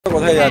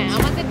কোথায় যাচ্ছি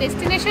আমাদের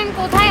ডেস্টিনেশন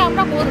কোথায়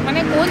আমরা মানে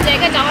কোন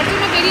জায়গায় যাওয়ার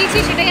জন্য বেরিয়েছি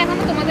সেটাই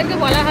এখনো তোমাদেরকে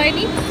বলা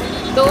হয়নি।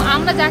 তো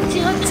আমরা যাচ্ছি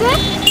হচ্ছে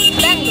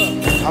ব্যাঙ্গালোর।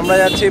 আমরা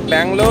যাচ্ছি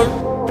ব্যাঙ্গালোর।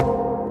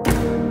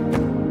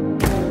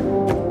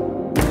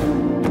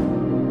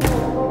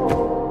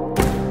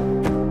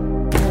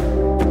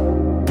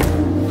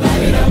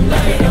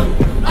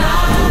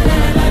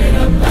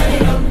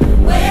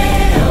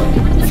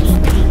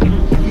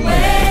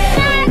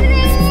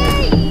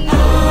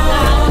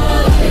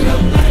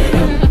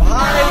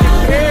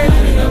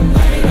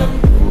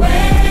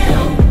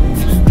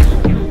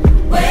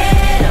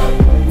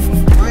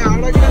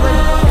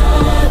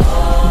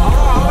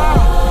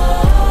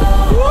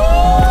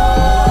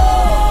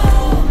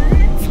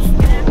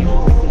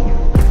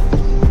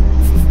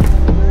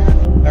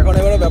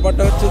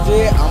 ব্যাপারটা হচ্ছে যে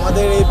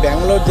আমাদের এই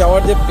ব্যাঙ্গালোর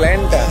যাওয়ার যে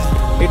প্ল্যানটা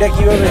এটা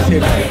কিভাবে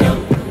সেট হয়।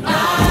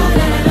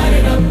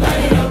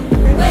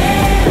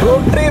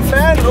 Road trip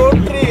man, road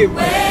trip.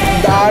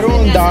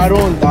 দারুণ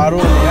দারুণ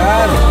দারুণ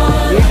यार।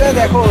 এটা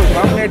দেখো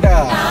সামনেটা,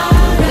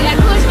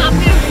 দেখো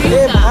সামনের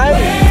ভিউটা। ভাই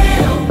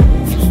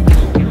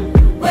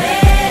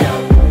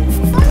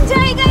কোন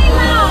জায়গায়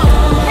এলাম?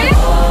 আরে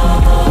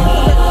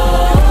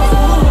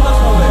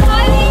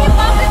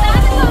বাবা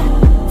দাঁড়াও।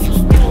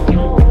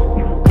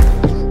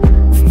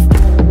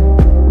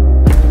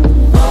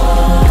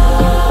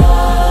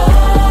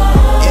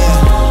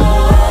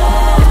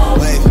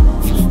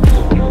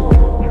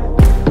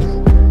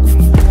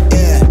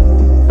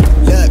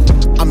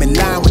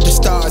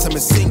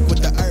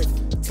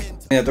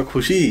 এত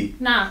খুশি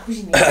না,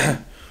 খুশি নেই।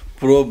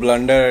 পুরো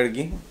ব্লান্ডার আর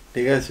কি।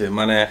 ঠিক আছে,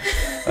 মানে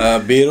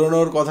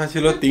বেরোনোর কথা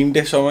ছিল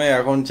 3টের সময়,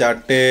 এখন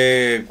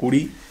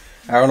 4:20।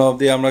 এখনো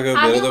অবধি আমরা কেউ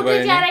বেরোতে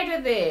পারিনি।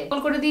 কল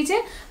করে দিয়েছে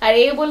আর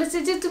এ বলেছে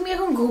যে তুমি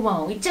এখন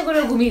ঘুমাও, ইচ্ছা করে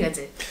ঘুমিয়ে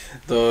গেছে।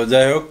 তো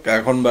যাই হোক,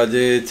 এখন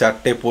বাজে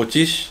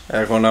 4:25,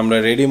 এখন আমরা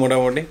রেডি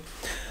মোটামুটি।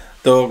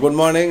 তো good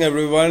morning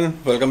everyone,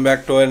 welcome back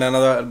to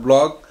another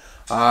blog.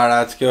 আর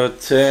আজকে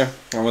হচ্ছে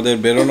আমাদের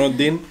বেরোনোর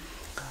দিন,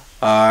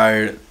 আর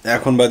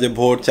এখন বাজে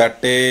ভোর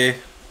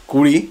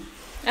 4:20।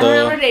 তো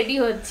রেডি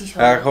হচ্ছি,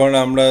 এখন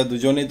আমরা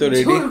দুজনেই তো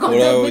রেডি,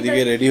 ওরা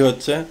ওইদিকে রেডি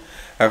হচ্ছে।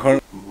 এখন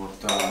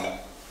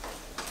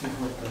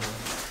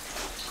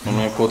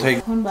কোথায়?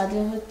 এখন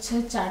বাজে হচ্ছে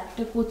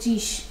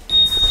 4:25।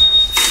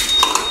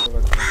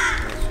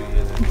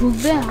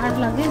 ঢুকবে আর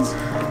লাগেজ।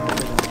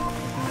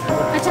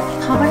 আচ্ছা,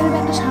 খাবারের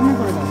ব্যাগটা সামনে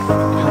করে দাও।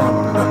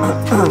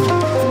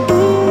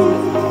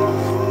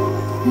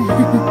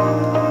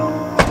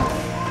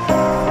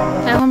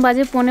 এখন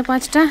বাজে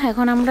 4:45,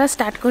 এখন আমরা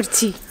স্টার্ট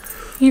করছি।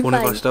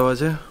 4:45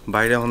 বাজে,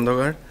 বাইরে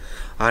অন্ধকার,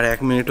 আর 1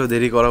 মিনিটও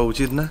দেরি করা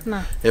উচিত না।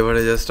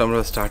 এবারে জাস্ট আমরা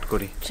স্টার্ট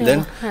করি, দেন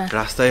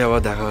রাস্তায় আবার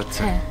দেখা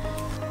হচ্ছে।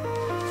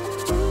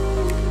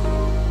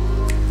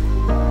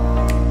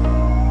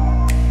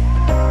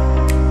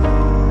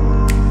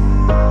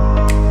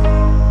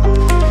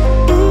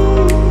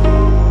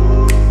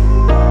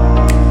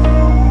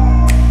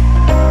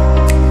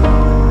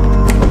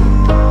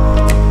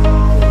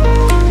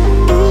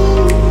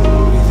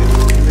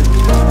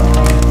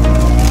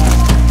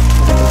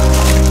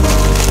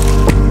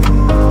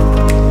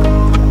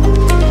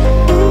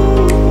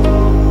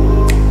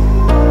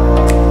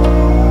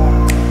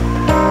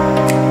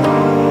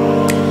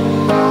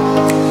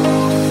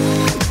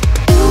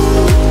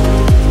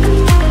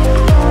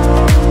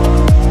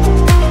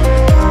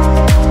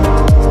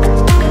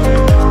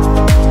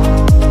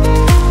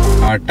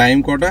 টাইম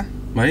কটা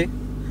ভাই?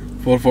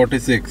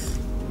 4:46।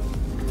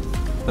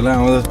 তাহলে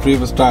আমাদের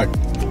ট্রিপ স্টার্ট।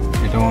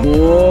 এটা ও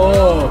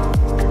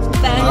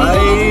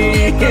ভাই,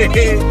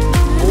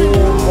 ও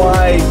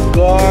মাই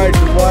গড,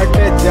 হোয়াট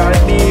এ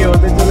জার্নি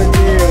হতে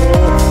চলেছে।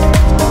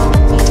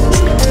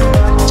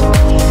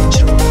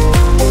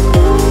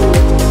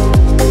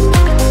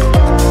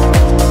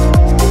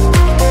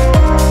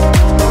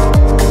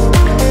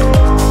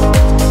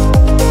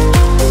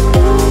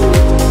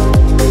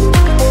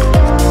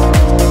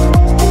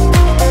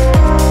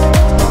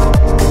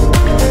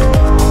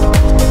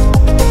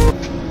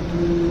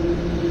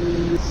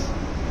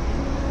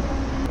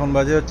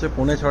 বাজে হচ্ছে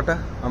 5:45।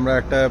 আমরা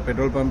একটা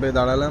পেট্রোল পাম্পে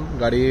দাঁড়ালাম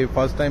গাড়ি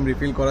ফার্স্ট টাইম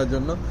রিফিল করার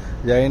জন্য।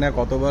 জানি না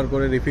কতবার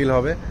করে রিফিল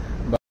হবে।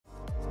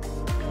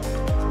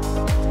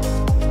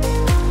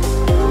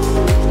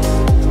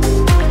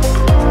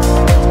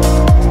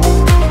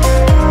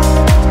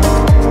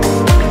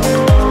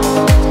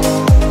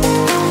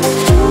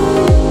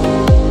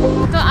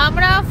 তো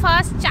আমরা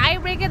ফার্স্ট চায়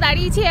ব্রেকে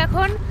দাঁড়িয়েছি।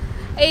 এখন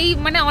এই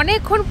মানে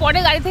অনেকক্ষণ পরে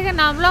গাড়ি থেকে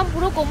নামলাম,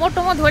 পুরো কোমর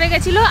টোমর ধরে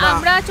গেছিল।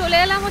 আমরা চলে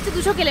এলাম হচ্ছে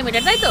 200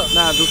 কিলোমিটার, তাই তো?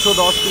 না,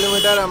 210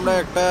 কিলোমিটার। আমরা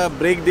একটা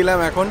ব্রেক দিলাম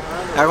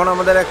এখন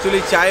আমাদের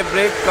অ্যাকচুয়ালি চায়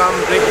ব্রেক কাম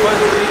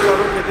ব্রেকফাস্ট যদি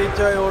কারো খেতে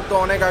ইচ্ছা হয়, ওর তো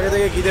অনেক আগে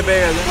থেকে খিদে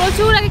পেয়ে গেছে,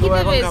 প্রচুর আগে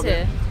খিদে পেয়েছে।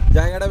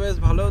 জায়গাটা বেশ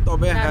ভালো,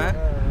 তবে হ্যাঁ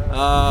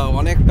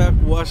অনেকটা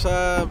কুয়াশা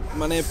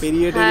মানে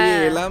পেরিয়ে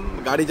এলাম।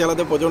 গাড়ি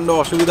চালাতে প্রচন্ড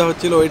অসুবিধা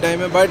হচ্ছিল ওই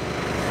টাইমে, বাট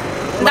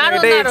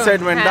এটাই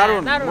এক্সাইটমেন্ট।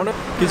 দারুণ,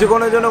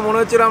 কিছুক্ষণের জন্য মনে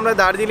হচ্ছিল আমরা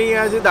দার্জিলিং এ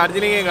আছি,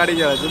 দার্জিলিং এ গাড়ি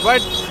চালাচ্ছি,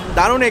 বাট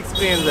দারুণ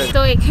এক্সপিরিয়েন্স আছে।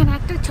 তো এখানে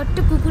একটা ছোট্ট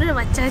কুকুরের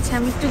বাচ্চা আছে,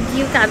 আমি একটু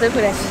গিয়ে কাঁদে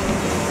করে আসি।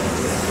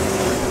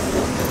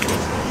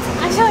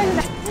 আসো,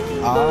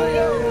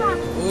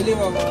 ওলে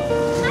বাবা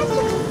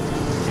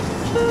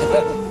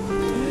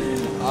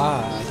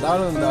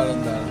দারুন দারুন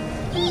দারুন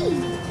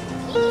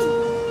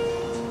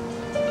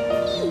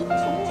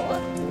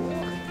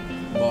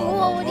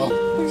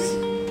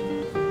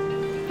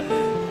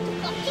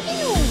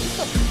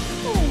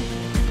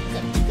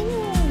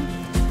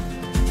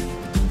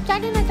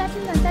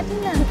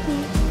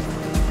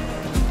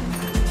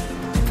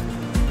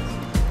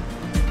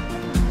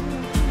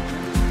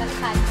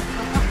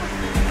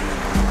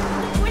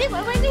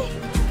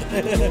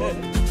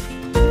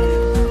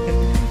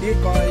ये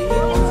कौन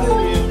सा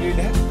ब्रीड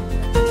है?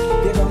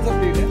 ये कौन सा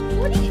ब्रीड है?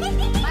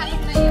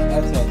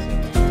 अच्छा अच्छा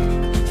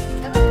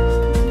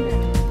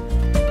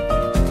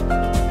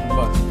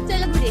बस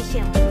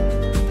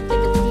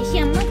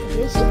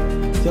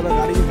चलो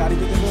गाड़ी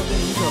पे चलो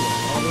नहीं चलो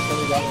आगे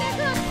चले जाओ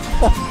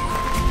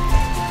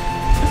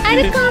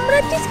अरे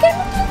कामराचीस কেন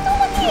তুই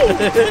তোমাকে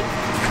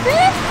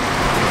হ্যাঁ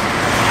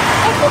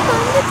এত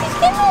কামরাচীস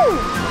কেন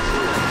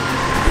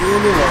ये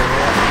ले बाबा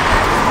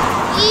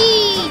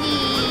ইদি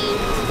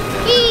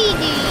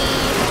ইদি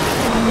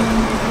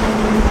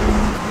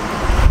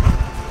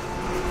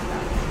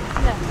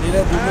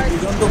এরা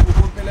দুজন তো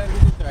কুকুর পেলে আর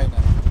কিছু চাই না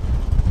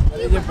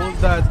আরে যে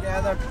বলতা আজকে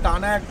এত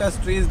টানা একটা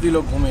স্ট্রেস দিল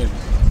ঘুমের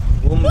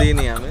ঘুম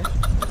দিইনি আমি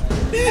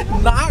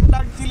নাক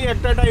ডাকছিলি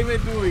একটা টাইমে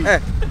তুই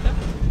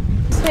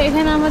তো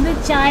এখানে আমাদের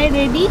চায়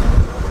রেডি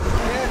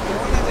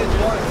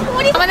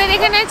আমাদের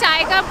এখানে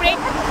চায় কা ব্রেক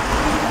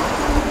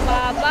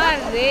বাবা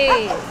রে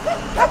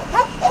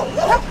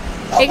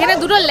এখানে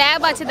দুটো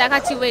ল্যাব আছে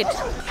দেখাচ্ছি ওয়েট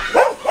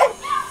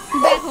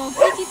দেখো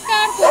কি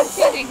চিৎকার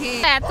করছে দেখে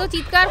এত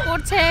চিৎকার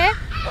করছে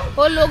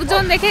ও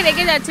লোকজন দেখে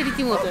রেগে যাচ্ছে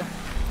রীতিমতো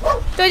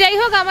তো যাই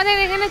হোক আমাদের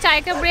এখানে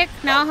চায়কা ব্রেক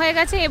নেওয়া হয়ে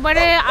গেছে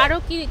এবারে আরও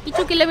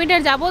কিছু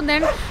কিলোমিটার যাবো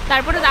দেন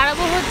তারপরে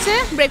দাঁড়াবো হচ্ছে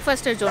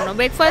ব্রেকফাস্টের জন্য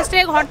ব্রেকফাস্টে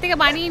ঘর থেকে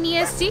বানিয়ে নিয়ে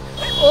এসেছি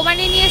ও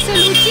বানিয়ে নিয়ে এসছে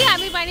লুচি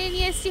আমি বানিয়ে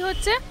নিয়ে এসেছি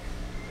হচ্ছে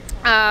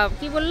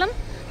কি বললাম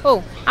ও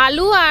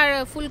আলু আর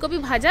ফুলকপি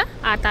ভাজা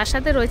আর তার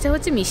সাথে রয়েছে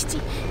হচ্ছে মিষ্টি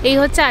এই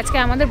হচ্ছে আজকে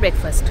আমাদের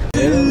ব্রেকফাস্ট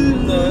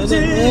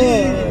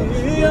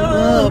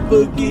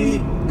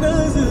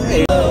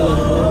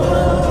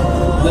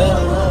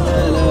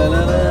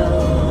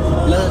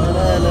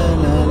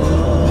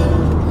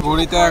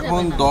ঘড়িতে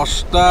এখন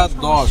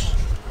 10:10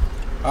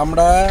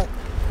 আমরা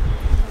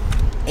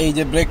এই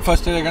যে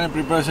ব্রেকফাস্টের এখানে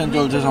প্রিপারেশন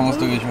চলছে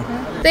সমস্ত কিছু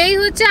তো এই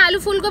হচ্ছে আলু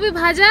ফুলকপি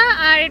ভাজা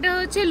আর এটা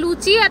হচ্ছে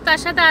লুচি আর তার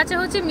সাথে আছে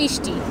হচ্ছে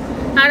মিষ্টি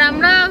আর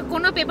আমরা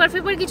কোনো পেপার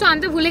কিছু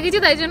আনতে ভুলে গেছি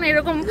তাই জন্য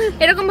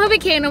এরকম ভাবে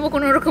খেয়ে নেবো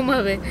কোনো রকম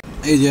ভাবে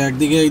এই যে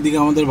এইদিকে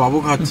আমাদের বাবু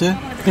খাচ্ছে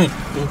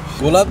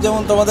গোলাপ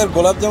জামুন তোমাদের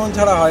গোলাপ জামুন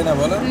ছাড়া হয় না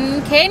বলো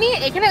খেয়ে নি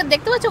এখানে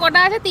দেখতে পাচ্ছ কটা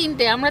আছে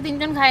তিনটে আমরা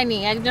তিনজন খাইনি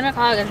একজনের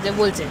খাওয়া গেছে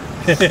বলছে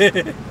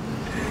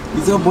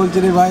কিছু বলছে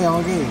রে ভাই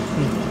আমাকে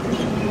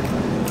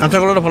আচ্ছা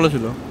ওটা ভালো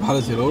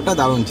ছিল ওটা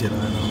দারুণ ছিল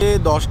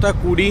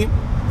 10:20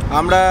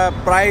 আমরা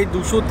প্রায়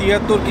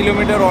 273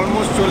 কিলোমিটার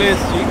অলমোস্ট চলে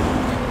এসেছি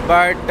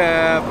বাট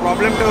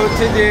প্রবলেমটা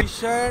হচ্ছে যে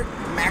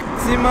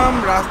ম্যাক্সিমাম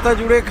রাস্তা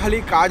জুড়ে খালি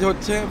কাজ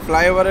হচ্ছে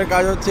ফ্লাইওভারের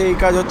কাজ হচ্ছে এই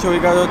কাজ হচ্ছে ওই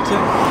কাজ হচ্ছে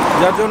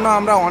যার জন্য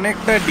আমরা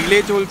অনেকটা ডিলে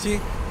চলছি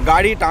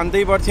গাড়ি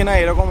টানতেই পারছি না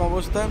এরকম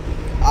অবস্থা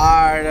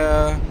আর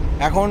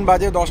এখন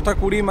বাজে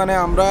 10:20 মানে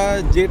আমরা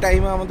যে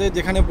টাইমে আমাদের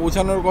যেখানে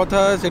পৌঁছানোর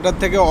কথা সেটার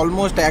থেকে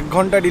অলমোস্ট 1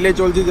 ঘন্টা ডিলে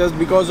চলছি জাস্ট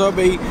বিকজ অফ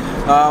এই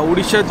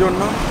উড়িষ্যার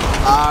জন্য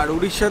আর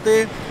উড়িষ্যাতে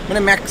মানে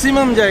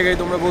ম্যাক্সিমাম জায়গায়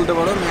তোমরা বলতে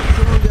পারো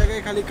ম্যাক্সিমাম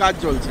জায়গায় খালি কাজ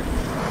চলছে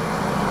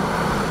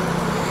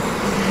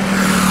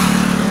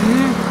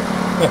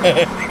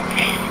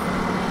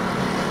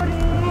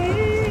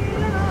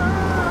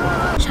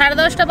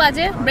 10:30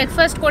 বাজে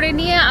ব্রেকফাস্ট করে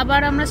নিয়ে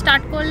আবার আমরা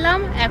স্টার্ট করলাম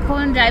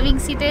এখন ড্রাইভিং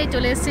সিটে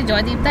চলে এসেছে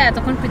জয়দীপদা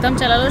এতক্ষণ প্রীতম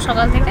চালালো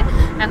সকাল থেকে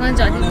এখন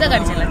জয়দীপদা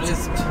গাড়ি চালাচ্ছে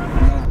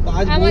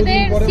আমাদের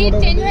সিট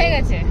চেঞ্জ হয়ে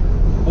গেছে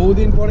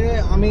বহুদিন পরে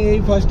আমি এই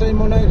ফার্স্ট টাইম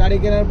মনে হয় গাড়ি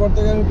কেনার পর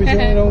থেকে আমি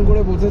পিছনে এরকম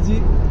করে বসেছি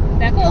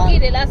দেখো কি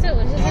রিল্যাক্সে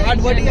বসে হার্ট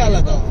বডি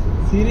আলাদা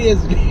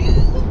সিরিয়াসলি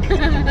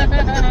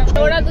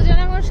ওরা দুজন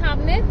আমার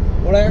সামনে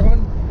ওরা এখন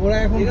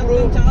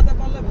পুরো চালাতে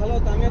পারলে ভালো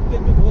হতো আমি একটু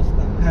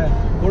বসতাম হ্যাঁ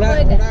ওরা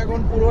এখন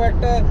পুরো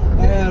একটা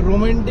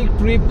রোমান্টিক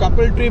ট্রিপ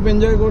কাপল ট্রিপ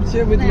এনজয় করছে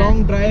উইথ লং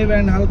ড্রাইভ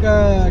এন্ড হালকা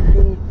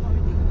একটু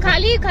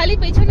খালি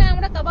পেছনে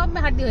আমরা কাবাব মে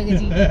হাড্ডি হয়ে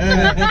গেছি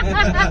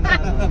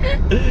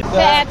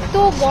এত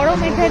গরম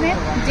এখানে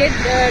যে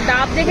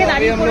ডাব দেখে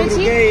দাঁড়িয়ে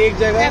পড়েছি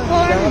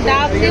এখন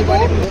ডাব দেবো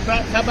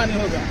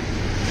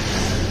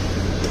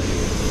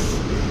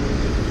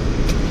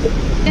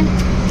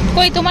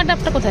কই তোমার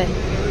ডাবটা কোথায়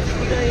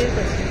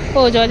ও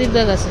জয়দীপ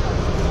দার কাছে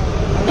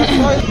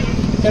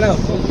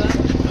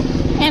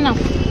নাও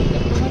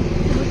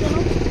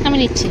আমি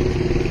নিচ্ছি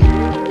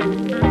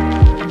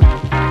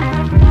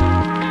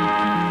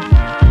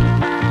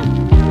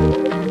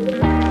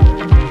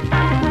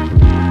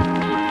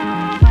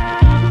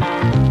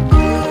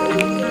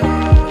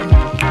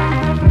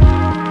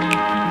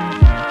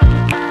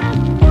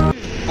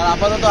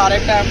আপাতত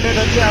আরেকটা আপডেট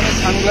হচ্ছে আমি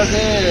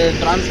সানগ্লাসে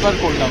ট্রান্সফার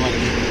করলাম আর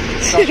কি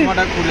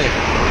চশমাটা খুলে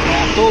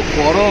এত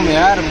গরম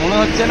আর মনে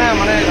হচ্ছে না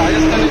মানে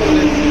রাজস্থানে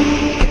চলে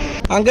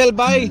আঙ্কেল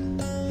বাই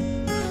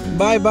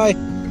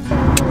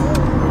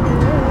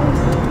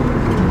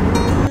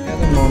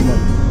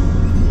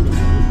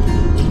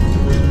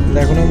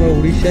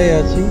উড়িষ্যায়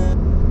আছি।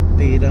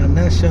 তেরা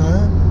নশা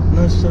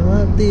নশা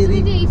তেরি।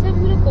 যে এই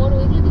সবগুলো করো,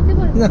 এগুলো দিতে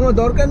পারো না, আমার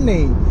দরকার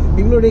নেই,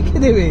 এগুলো রেখে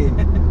দেবে।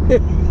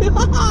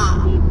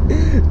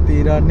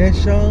 তেরা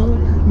নেশা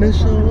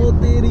নেশা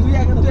তেরি। তুই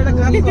একটা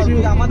কাজ কর,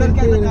 তুই আমাদেরকে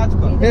একটা কাজ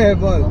কর। হ্যাঁ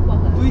বল।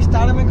 তুই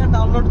স্টার মেকার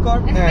ডাউনলোড কর,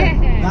 হ্যাঁ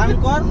গান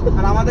কর,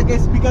 আর আমাদেরকে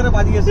স্পিকারে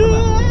বাজিয়ে শোনা।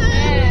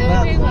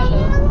 ওটাই ভালো।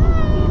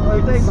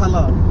 ওইটাই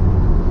ভালো।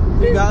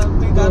 তুই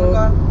গান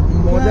কর।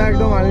 মজা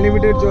একদম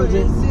আনলিমিটেড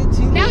চলছে।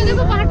 দেখো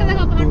দেখো পাহাড়টা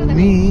দেখো, পাহাড়টা দেখো।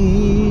 তুমি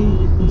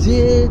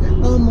যে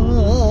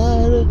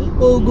আমার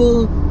ওগো,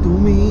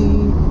 তুমি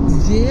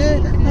যে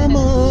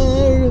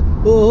আমার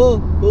ও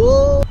ও।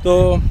 তো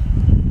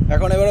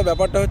এখন এবারে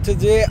ব্যাপারটা হচ্ছে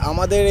যে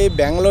আমাদের এই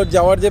ব্যাঙ্গালোর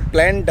যাওয়ার যে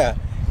প্ল্যানটা,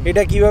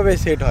 এটা কিভাবে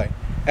সেট হয়।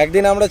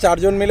 একদিন আমরা 4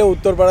 জন মিলে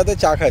উত্তরপাড়াতে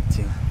চা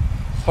খাচ্ছি,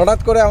 হঠাৎ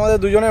করে আমাদের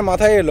দুজনের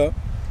মাথায় এলো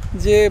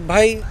যে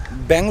ভাই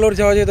ব্যাঙ্গালোর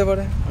যাওয়া যেতে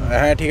পারে।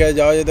 হ্যাঁ ঠিক আছে,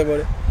 যাওয়া যেতে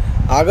পারে।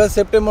 আগস্ট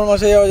সেপ্টেম্বর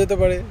মাসে যাওয়া যেতে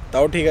পারে,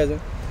 তাও ঠিক আছে।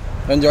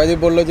 কারণ জয়দীপ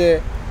বললো যে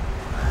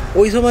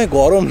ওই সময়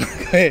গরম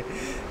লাগে।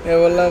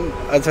 বললাম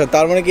আচ্ছা,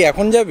 তার মানে কি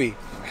এখন যাবি?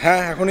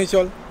 হ্যাঁ এখনই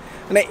চল।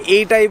 মানে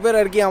এই টাইপের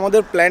আর কি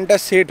আমাদের প্ল্যানটা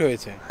সেট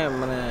হয়েছে।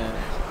 মানে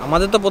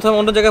আমাদের তো প্রথমে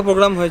অন্য জায়গায়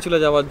প্রোগ্রাম হয়েছিল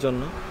যাওয়ার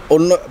জন্য।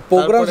 অন্য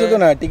প্রোগ্রাম শুধু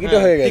না, টিকিটও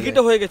হয়ে গেছে।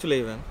 টিকিটও হয়ে গেছিল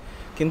ইভেন।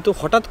 কিন্তু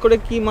হঠাৎ করে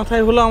কি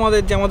মাথায় হলো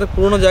আমাদের যে আমাদের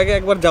পুরোনো জায়গায়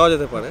একবার যাওয়া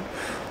যেতে পারে।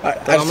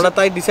 তো আমরা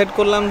তাই ডিসাইড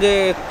করলাম যে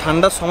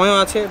ঠান্ডার সময়ও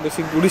আছে,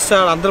 বেশি উড়িষ্যা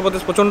আর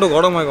অন্ধ্রপ্রদেশ প্রচন্ড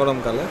গরম হয়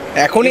গরমকালে।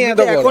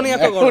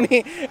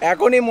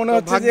 এখনই মনে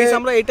হচ্ছে যে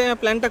আমরা এই টাইমে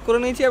প্ল্যানটা করে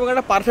নিয়েছি এবং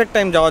একটা পারফেক্ট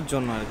টাইম যাওয়ার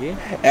জন্য আর কি।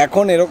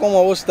 এখন এরকম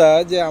অবস্থা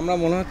যে আমরা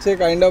মনে হচ্ছে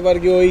কাইন্ড অফ আর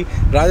কি ওই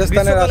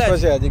রাজস্থানের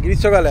আশপাশে আছি,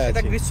 গ্রীষ্মকালে আছি।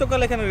 এটা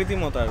গ্রীষ্মকালে এখানে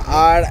রীতিমতো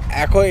আর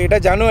এখন এটা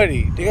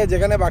জানুয়ারি, ঠিক আছে,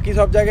 যেখানে বাকি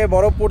সব জায়গায়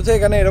বরফ পড়ছে,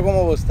 এখানে এরকম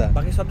অবস্থা।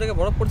 বাকি সব জায়গায়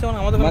বরফ পড়ছে,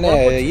 আমাদের মানে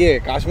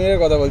কাশ্মীরের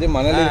কথা বলছি,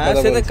 মানালির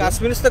কথা বলছি।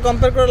 কাশ্মীরের সাথে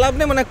কম্পেয়ার করে লাভ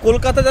নেই। মানে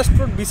কলকাতা জাস্ট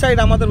বিসাইড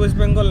আমাদের ওয়েস্ট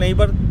বেঙ্গল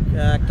নেইবার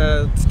একটা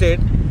স্টেট,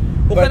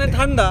 ওখানে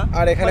ঠান্ডা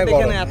আর এখানে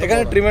গরম,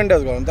 এখানে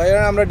ট্রিমেন্ডাস গরম। তাই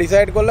জন্য আমরা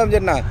ডিসাইড করলাম যে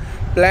না,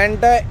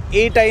 প্ল্যানটা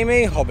এই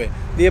টাইমেই হবে।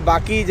 দিয়ে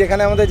বাকি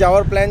যেখানে আমাদের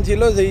যাওয়ার প্ল্যান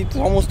ছিল সেই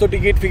সমস্ত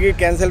টিকিট ফিকিট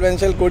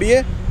ক্যান্সেল করিয়ে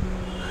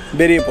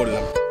বেরিয়ে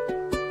পড়লাম।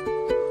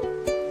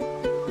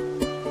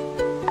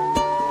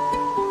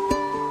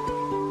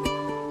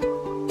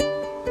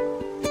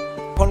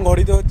 এখন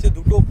ঘড়িতে হচ্ছে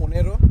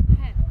 2:15।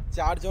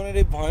 4 জনের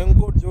এই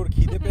ভয়ঙ্কর জোর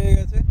খিদে পেয়ে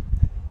গেছে।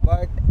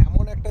 বাট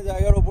এমন একটা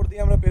জায়গার ওপর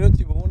দিয়ে আমরা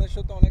পেরোচ্ছি,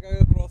 ভুবনেশ্বর তো অনেক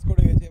আগে ক্রস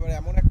করে গেছি, এবার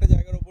এমন একটা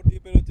জায়গার ওপর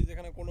দিয়ে পেরোচ্ছি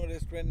যেখানে কোনো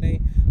রেস্টুরেন্ট নেই,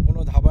 কোনো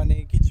ধাবা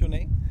নেই, কিচ্ছু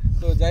নেই।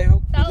 তো যাই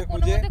হোক,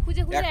 খুঁজে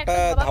একটা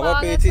ধাবা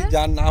পেয়েছি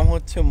যার নাম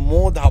হচ্ছে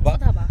মো ধাবা।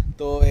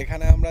 তো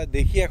এখানে আমরা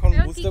দেখি, এখন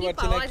বুঝতে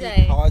পারছি না কি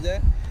খাওয়া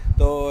যায়।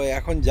 তো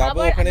এখন যাবো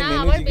ওখানে,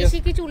 মেনু জিজ্ঞেস,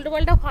 কিছু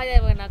উল্টোপাল্টা খাওয়া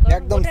যাবে না,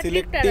 একদম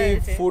সিলেক্টিভ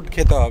ফুড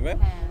খেতে হবে।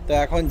 তো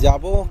এখন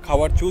যাব,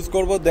 খাবার চুজ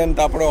করব, দেন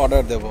তারপরে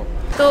অর্ডার দেবো।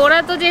 তো ওরা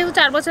তো যেহেতু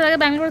 4 বছর আগে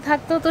ব্যাঙ্গালোরে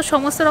থাকতো, তো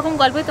সমস্ত রকম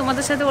গল্পই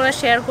তোমাদের সাথে ওরা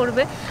শেয়ার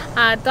করবে।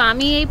 আর তো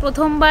আমি এই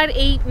প্রথমবার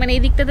এই মানে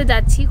এই দিকটাতে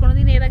যাচ্ছি,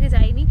 কোনোদিন এর আগে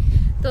যাইনি।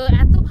 তো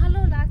এত ভালো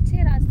লাগছে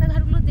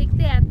রাস্তাঘাটগুলো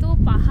দেখতে, এত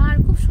পাহাড়,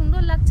 খুব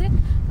সুন্দর লাগছে।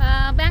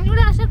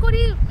 ব্যাঙ্গালোরে আশা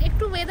করি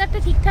একটু ওয়েদারটা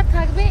ঠিকঠাক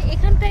থাকবে,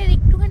 এখানটায়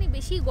একটুখানি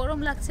বেশি গরম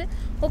লাগছে,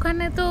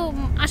 ওখানে তো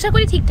আশা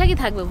করি ঠিকঠাকই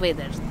থাকবে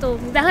ওয়েদার। তো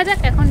দেখা যাক,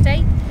 এখন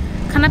যাই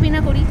খানা পিনা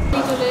করি।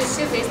 চলে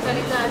এসছে ভেজ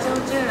থালিতে আছে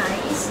হচ্ছে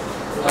রাইস,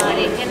 আর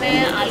এখানে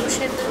আলু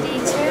সেদ্ধ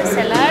দিয়েছে,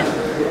 স্যালাড,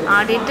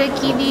 আর এটা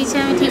কি দিয়েছে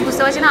আমি ঠিক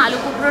বুঝতে পারছি না, আলু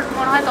কুমড়োর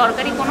মনে হয়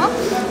তরকারি কোনো,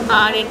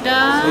 আর এটা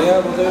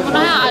মনে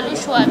হয় আলু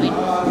সয়াবিন,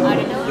 আর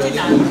এটা হচ্ছে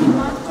ডাল।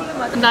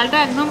 ডালটা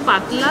একদম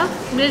পাতলা,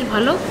 বেশ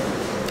ভালো।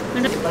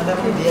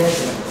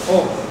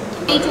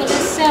 এই চলে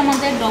এসছে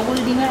আমাদের ডবল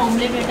ডিমের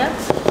অমলেট, এটা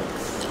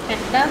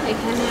একটা,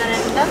 এখানে আর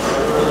একটা।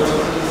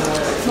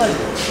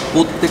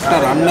 প্রত্যেকটা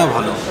রান্না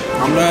ভালো।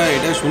 আমরা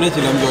এটা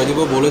শুনেছিলাম,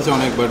 জয়দীপও বলেছে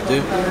অনেকবার যে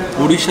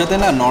উড়িষ্যাতে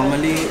না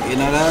নর্মালি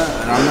এনারা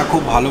রান্না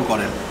খুব ভালো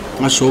করেন,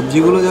 আর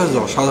সবজিগুলো জাস্ট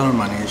অসাধারণ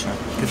বানিয়েছে,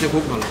 খেতে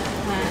খুব ভালো।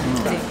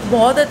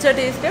 बहुत अच्छा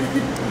टेस्ट है,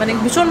 মানে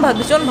ভীষণ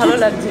ভালো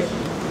লাগছে।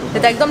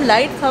 এটা একদম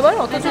লাইট খাবার,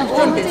 অথচ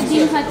ভীষণ টেস্টি।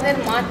 ডিম খাচ্ছে,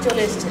 মাছ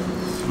চলে এসছে,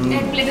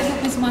 এক প্লেটে 2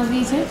 পিস মাছ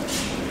দিয়েছে।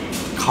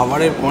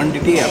 খাবারের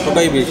কোয়ান্টিটি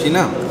এতটাই বেশি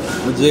না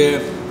যে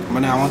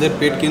মানে আমাদের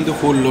পেট কিন্তু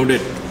ফুল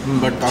লোডেড,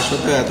 বাট তার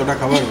সত্ত্বেও এতটা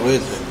খাবার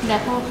রয়েছে।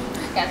 দেখো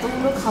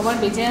এতগুলো খাবার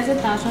বেঁচে আছে,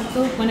 তার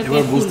সত্ত্বেও মানে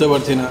এবার বুঝতে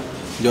পারছি না,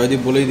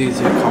 জয়দীপ বলেই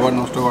দিয়েছে খাবার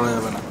নষ্ট করা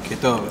যাবে না,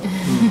 খেতে হবে।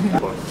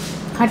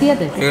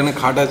 খাটিয়াতে এখানে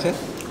খাট আছে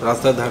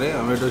রাস্তার ধারে,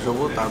 আমি একটু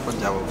শোবো, তারপর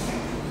যাবো।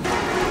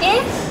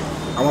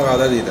 আমার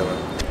আদা দিয়ে দেবে।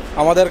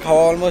 আমাদের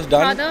খাওয়া অলমোস্ট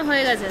ডান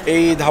হয়ে গেছে।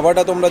 এই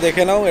ধাবাটা তোমরা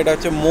দেখে নাও, এটা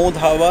হচ্ছে মো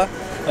ধাবা,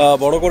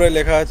 বড় করে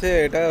লেখা আছে।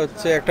 এটা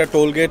হচ্ছে একটা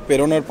টোল গেট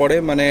পেরোনোর পরে,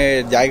 মানে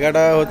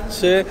জায়গাটা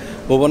হচ্ছে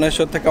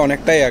ভুবনেশ্বর থেকে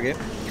অনেকটাই আগে।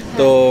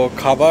 তো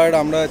খাবার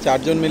আমরা 4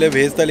 জন মিলে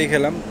ভেজ থালি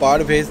খেলাম, পার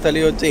ভেজ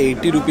থালি হচ্ছে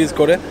 80 রুপিস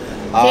করে।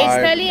 ভেজ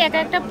থালি এক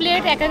একটা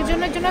প্লেট এক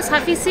একজনের জন্য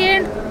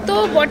সাফিসিয়েন্ট তো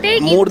বটেই,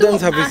 মোর দ্যান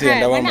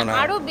সাফিসিয়েন্ট আমার মনে হয়,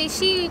 আরো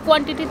বেশি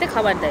কোয়ান্টিটিতে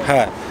খাবার দেয়।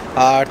 হ্যাঁ,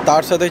 আর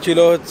তার সাথে ছিল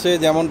হচ্ছে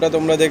যেমনটা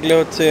তোমরা দেখলে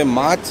হচ্ছে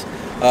মাছ,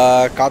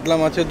 কাতলা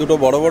মাছের 2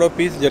 বড় বড়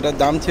পিস, যেটার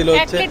দাম ছিল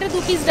হচ্ছে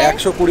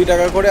 120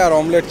 টাকা করে, আর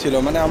অমলেট ছিল।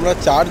 মানে আমরা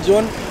 4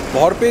 জন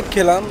ভরপেট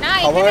খেলাম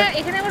খাবার।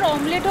 এখানে আবার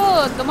অমলেটও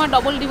তোমার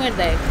ডবল ডিমের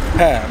দেয়।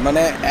 হ্যাঁ,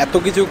 মানে এত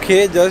কিছু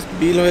খেয়ে জাস্ট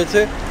বিল হয়েছে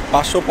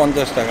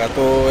 550 টাকা।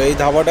 তো এই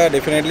ধাবাটা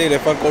ডেফিনেটলি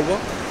রেফার করব।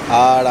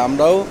 আর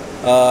আমরাও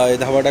এই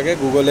ধাবাটাকে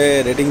গুগলে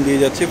রেটিং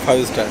দিয়ে যাচ্ছি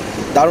 5 স্টার।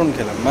 দারুণ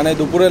খেলাম, মানে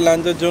দুপুরের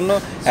লাঞ্চের জন্য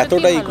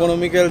এতটা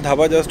ইকোনমিক্যাল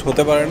ধাবা জাস্ট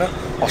হতে পারে না,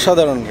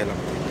 অসাধারণ খেলাম।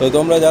 তো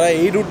তোমরা যারা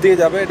এই রুট দিয়ে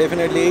যাবে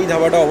ডেফিনেটলি এই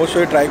ধাবাটা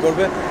অবশ্যই ট্রাই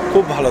করবে,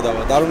 খুব ভালো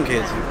ধাবা, দারুণ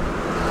খেয়েছি।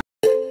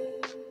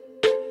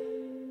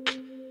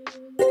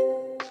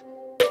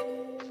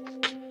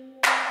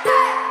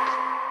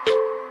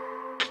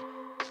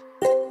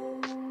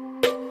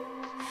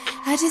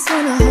 I just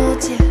wanna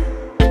hold you.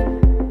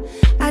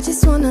 I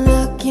just wanna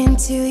look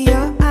into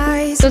your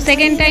eyes. তো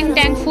সেকেন্ড টাইম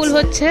ট্যাঙ্ক ফুল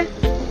হচ্ছে।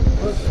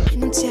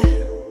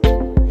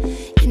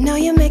 You know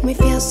you make me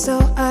feel so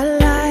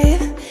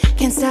alive.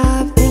 Can't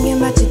stop thinking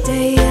about you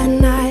day and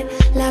night.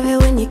 Love it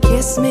when you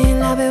kiss me,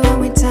 love it when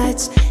we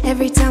touch.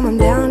 Every time I'm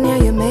down, yeah,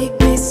 you make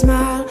me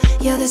smile.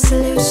 You're the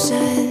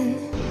solution.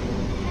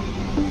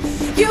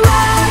 You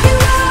are, you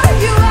are,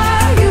 you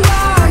are, you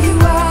are, you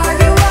are,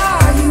 you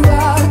are, you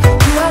are.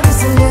 You are the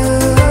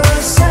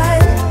solution.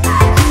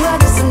 You are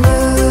the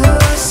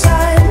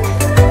solution.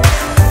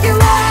 You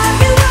are,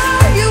 you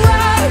are, you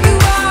are,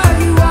 you are,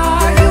 you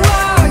are, you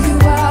are, you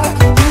are.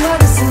 You are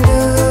the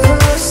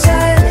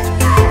solution.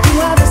 You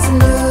are the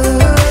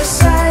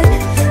solution.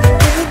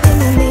 Everything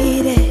I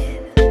needed.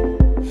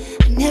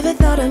 I never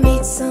thought I'd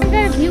meet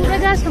someone. ভিউটা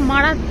just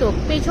মারাত্মক।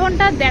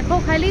 পেছনটা দেখো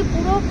খালি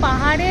পুরো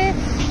পাহাড়ে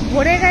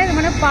ভরে গেছে,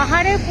 মানে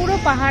পাহাড়ে পুরো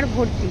পাহাড়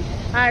ভর্তি।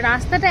 আর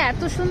রাস্তাটা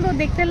এত সুন্দর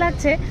দেখতে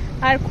লাগছে,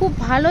 আর খুব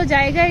ভালো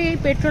জায়গায় এই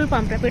পেট্রোল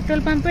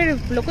পাম্পের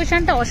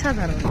লোকেশনটা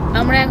অসাধারণ।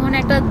 আমরা এখন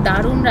একটা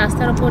দারুণ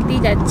রাস্তার উপর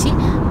দিয়ে যাচ্ছি,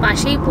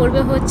 পাশেই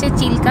পড়বে হচ্ছে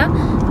চিল্কা।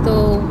 তো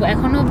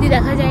এখনো অবধি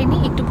দেখা যায়নি,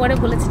 একটু পরে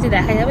বলেছে যে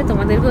দেখা যাবে,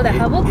 তোমাদেরকেও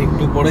দেখাবো।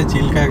 একটু পরে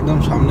চিল্কা একদম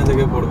সামনে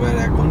থেকে পড়বে। আর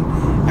এখন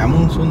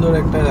এমন সুন্দর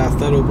একটা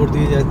রাস্তার উপর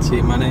দিয়ে যাচ্ছি,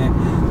 মানে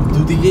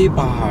দুদিকেই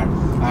পাহাড়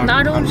আর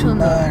দারুণ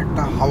সুন্দর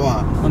একটা হাওয়া,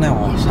 মানে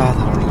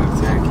অসাধারণ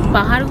লাগছে আর কি।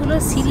 পাহাড়গুলো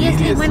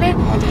সিরিয়াসলি মানে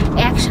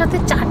একসাথে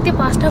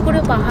 4-5টা করে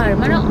পাহাড়,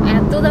 মানে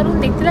এত দারুণ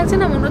দেখতে লাগছে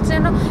না, মনে হচ্ছে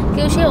যেন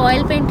কেউ সেই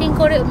অয়েল পেন্টিং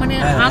করে, মানে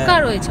আঁকা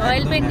রয়েছে,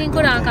 অয়েল পেন্টিং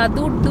করে আঁকা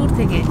দূর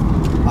থেকে,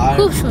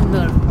 খুব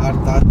সুন্দর। আর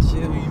তার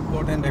চেয়ে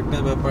ইম্পর্টেন্ট একটা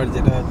ব্যাপার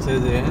যেটা হচ্ছে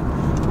যে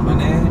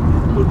মানে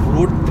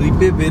রোড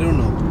ট্রিপে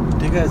বেরোনো,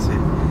 ঠিক আছে,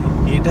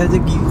 এটা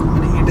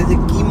যে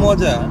কি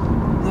মজা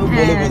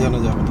বলে বোঝানো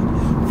যাবে না।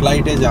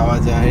 ফ্লাইটে যাওয়া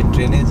যায়,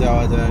 ট্রেনে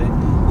যাওয়া যায়,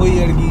 ওই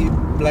আর কি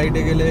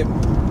ফ্লাইটে গেলে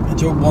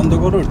চোখ বন্ধ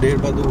করো 1.5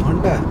 বা 2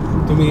 ঘন্টা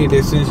তুমি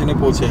ডেস্টিনেশনে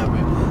পৌঁছে যাবে।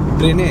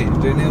 ট্রেনে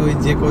ওই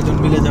যে কজন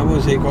মিলে যাবো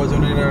সেই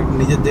কজনের আর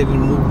নিজেদের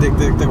মুখ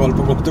দেখতে দেখতে গল্প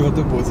করতে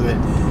করতে পৌঁছে যায়।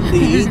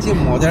 এই যে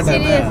মজাটা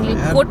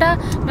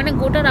না,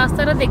 গোটা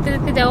রাস্তাটা দেখতে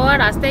দেখতে যাওয়া,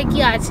 রাস্তায় কি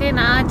আছে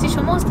না আছে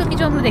সমস্ত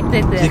কিছু আমরা দেখতে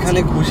যেখানে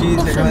খুশি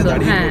সেখানে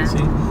দাঁড়িয়ে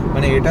পড়ছি।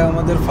 মানে এটা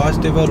আমাদের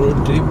first ever road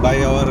trip by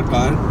our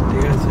car,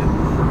 ঠিক আছে,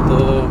 তো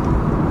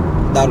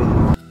দারুণ।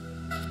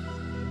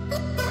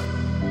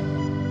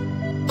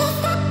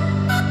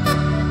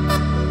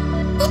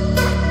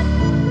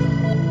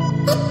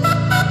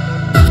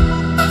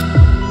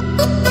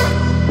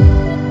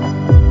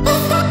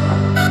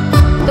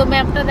 তো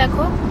ম্যাপটা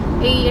দেখো,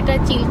 এটা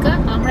চিল্কা,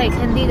 আমরা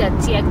এখান দিয়ে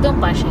যাচ্ছি একদম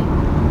পাশে,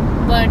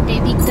 বাট এই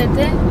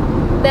দিকটাতে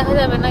দেখা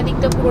যাবে না,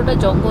 দিকটা পুরোটা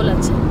জঙ্গল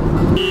আছে।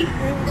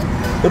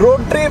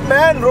 Road trip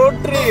man, road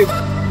trip,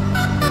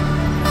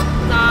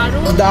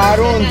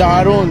 দারুণ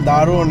দারুণ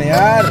দারুণ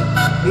यार।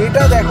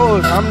 এটা দেখো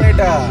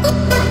সামনেটা,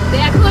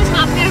 দেখো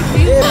সামনের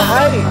ভিউটা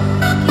ভাই,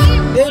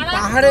 এই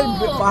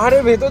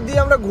পাহাড়ের ভেতর দিয়ে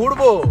আমরা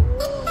ঘুরবো।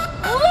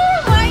 ও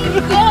মাই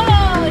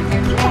গড,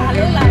 কি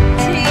ভালো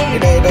লাগছে।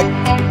 এটা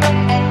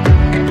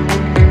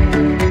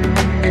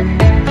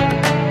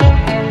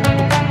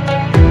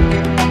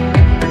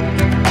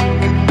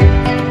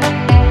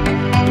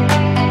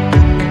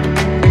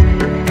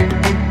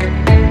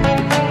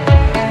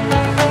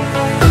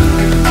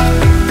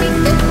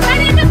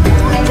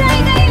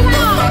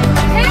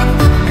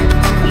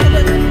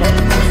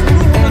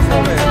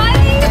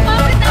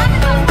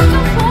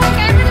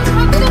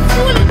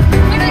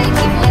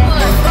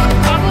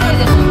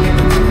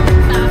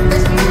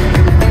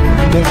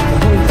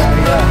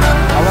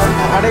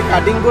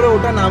কাটিং করে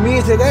ওটা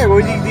নামিয়েছে, দেখ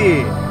ওই দিক দিয়ে।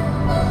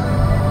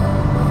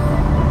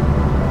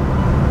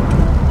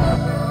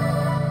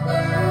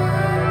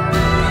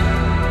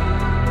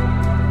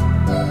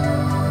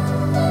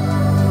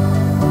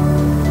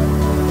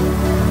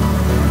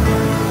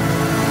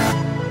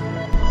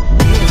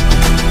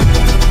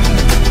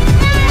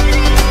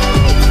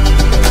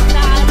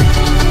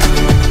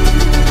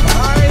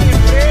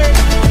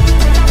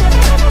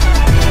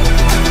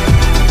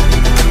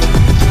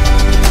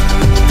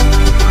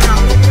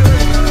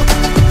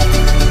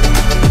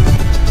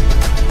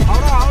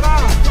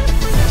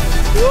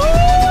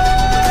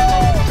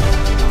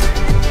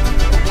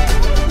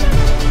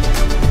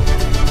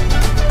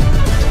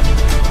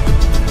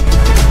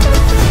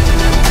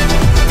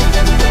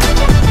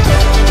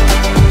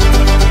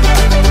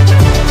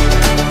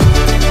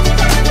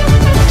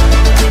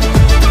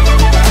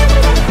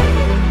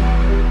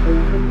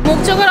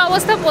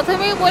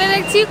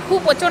 বেরিয়েছি খুব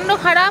প্রচণ্ড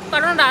খারাপ,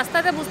 কারণ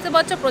রাস্তাতে বুঝতে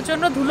পারছো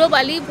প্রচণ্ড ধুলো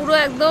বালি, পুরো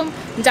একদম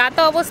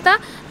যাতা অবস্থা।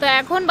 তো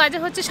এখন বাজে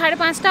হচ্ছে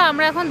 5:30,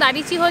 আমরা এখন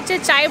দাঁড়িয়েছি হচ্ছে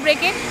চায়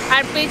ব্রেকে।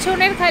 আর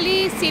পেছনের খালি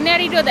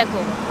সিনারিটা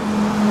দেখো,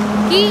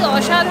 কি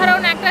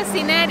অসাধারণ একটা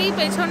সিনারি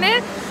পেছনের।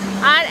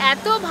 আর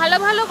এত ভালো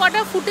ভালো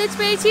কটা ফুটেজ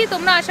পেয়েছি,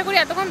 তোমরা আশা করি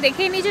এতক্ষণ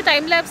দেখেই নিয়েছো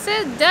টাইম ল্যাপসে।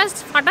 জাস্ট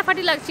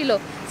ফাটাফাটি লাগছিল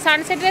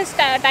সানসেটের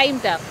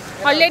টাইমটা।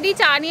 অলরেডি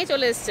চা নিয়ে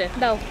চলে এসছে,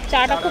 দাও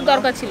চাটা খুব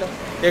দরকার ছিল।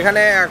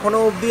 এখানে এখনো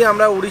অবধি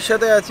আমরা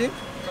উড়িষ্যাতে আছি।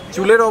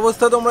 চুলের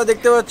অবস্থা তোমরা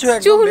দেখতে পাচ্ছ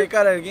একদম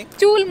বেকার আর কি।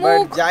 চুল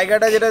মুখ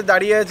জায়গাটা যেটা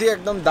দাঁড়িয়ে আছি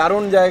একদম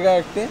দারুণ জায়গা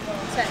একটি।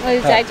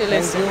 চাই চলে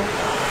এসছে।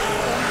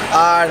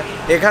 আর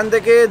এখান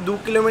থেকে 2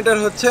 কিলোমিটার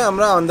হচ্ছে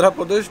আমরা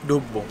অন্ধ্রপ্রদেশ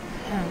ঢুকবো,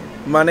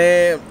 মানে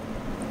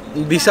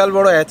বিশাল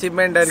বড়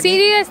অ্যাচিভমেন্ট আর কি।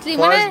 সিরিয়াসলি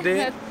মানে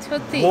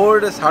সত্যি ভোর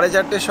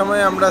 4:30টার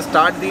সময় আমরা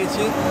স্টার্ট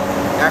দিয়েছি।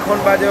 এখন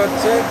বাজে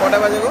হচ্ছে কটা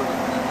বাজে গো?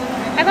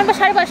 এখন তো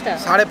 5:30।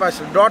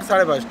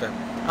 5:30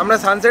 আমরা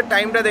সানসেট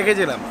টাইমটা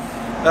দেখেছিলাম।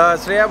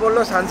 শ্রেয়া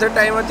বললো সানসেট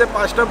টাইম হচ্ছে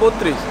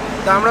 5:32,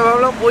 তা আমরা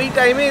ভাবলাম ওই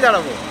টাইমেই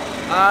দাঁড়াবো।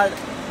 আর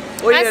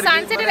ওই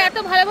সানসেটের এত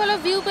ভালো ভালো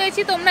ভিউ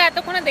পেয়েছি, তোমরা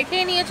এতক্ষণে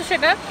দেখেই নিয়েছো,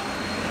 সেটা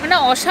মানে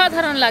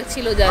অসাধারণ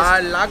লাগছিল। আর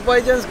লাক বাই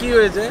চান্স কি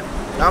হয়েছে,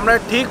 আমরা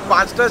ঠিক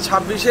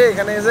 5:26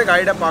 এখানে এসে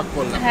গাড়িটা পার্ক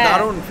করলাম।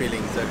 দারুণ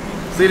ফিলিংস আর কি,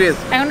 সিরিয়াস।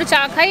 এখন একটু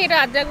চা খাই, এটা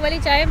আদ্রাকবালি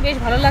চায়, বেশ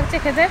ভালো লাগছে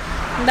খেতে,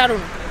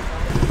 দারুণ।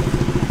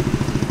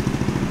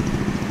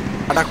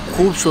 এটা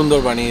খুব সুন্দর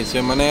বানিয়েছে,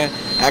 মানে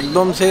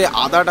একদম সেই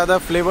আদা টাদা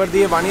ফ্লেভার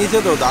দিয়ে বানিয়েছে,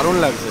 তো দারুণ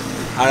লাগছে।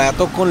 আর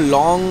এতক্ষণ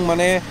লং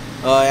মানে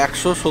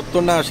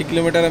 170 না 80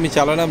 কিলোমিটার আমি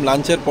চালালাম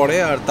লাঞ্চের পরে,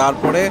 আর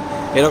তারপরে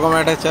এরকম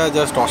একটা চা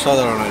জাস্ট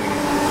অসাধারণ আর কি।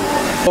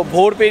 তো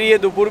ভোর পেরিয়ে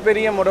দুপুর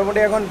পেরিয়ে মোটামুটি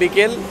এখন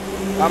বিকেল।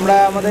 আমরা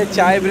আমাদের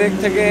চায় ব্রেক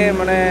থেকে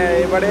মানে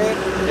এবারে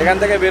এখান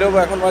থেকে বেরোবো।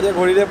 এখন বাজে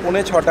ঘড়িতে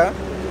 5:45।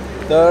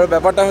 তো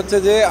ব্যাপারটা হচ্ছে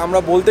যে আমরা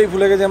বলতেই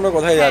ভুলে গেছি আমরা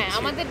কোথায় যাচ্ছি।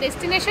 আমাদের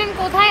ডেস্টিনেশন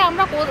কোথায়,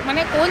 আমরা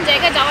মানে কোন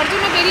জায়গায় যাওয়ার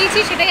জন্য বেরিয়েছি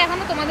সেটাই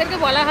এখনো তোমাদেরকে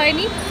বলা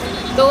হয়নি।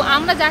 তো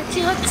আমরা যাচ্ছি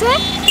হচ্ছে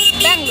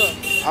ব্যাঙ্গালোর।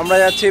 আমরা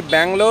যাচ্ছি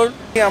ব্যাঙ্গালোর।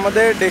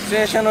 আমাদের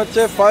ডেস্টিনেশন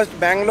হচ্ছে ফার্স্ট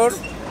ব্যাঙ্গালোর।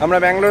 আমরা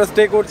ব্যাঙ্গালোরে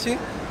স্টে করছি,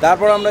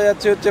 তারপর আমরা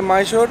যাচ্ছি হচ্ছে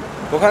মাইশোর,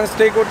 ওখানে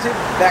স্টে করছি।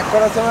 ব্যাক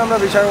করার সময় আমরা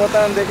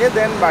বিশাখাপত্তনম দেখে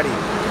দেন বাড়ি।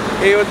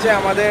 এই হচ্ছে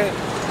আমাদের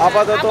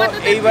আপাতত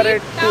এইবারের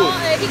ট্যুর।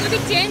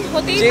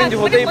 চেঞ্জ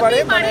হতেই পারে,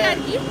 মানে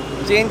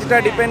চেঞ্জটা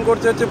ডিপেন্ড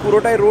করছে হচ্ছে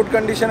পুরোটাই রোড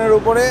কন্ডিশনের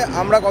উপরে,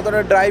 আমরা কতটা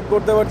ড্রাইভ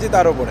করতে পারছি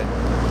তার উপরে।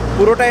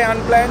 পুরোটাই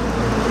আনপ্ল্যান,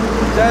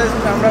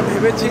 জাস্ট আমরা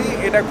ভেবেছি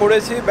এটা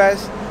করেছি ব্যাস।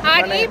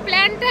 আর এই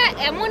প্ল্যানটা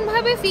এমন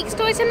ভাবে ফিক্সড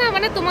হয়েছে না,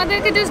 মানে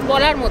তোমাদেরকে জাস্ট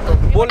বলার মতো।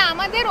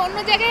 আমাদের অন্য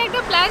জায়গায়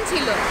একটা প্ল্যান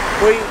ছিল,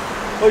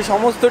 ওই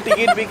সমস্ত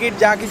টিকিট বিকিট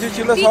যা কিছু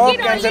ছিল সব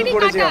ক্যান্সেল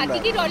করেছি আমরা।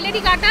 টিকিট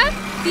অলরেডি কাটা,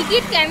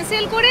 টিকিট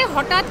ক্যান্সেল করে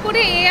হঠাৎ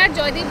করে এ আর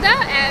জয়দীপ দা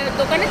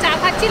দোকানে চা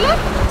খাচ্ছিল,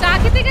 চা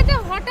খেতে খেতে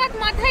হঠাৎ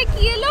মাথায়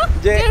কি এলো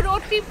যে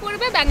রোড ট্রিপ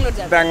করবে,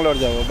 ব্যাঙ্গালোর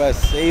যাবো, ব্যাস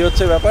এই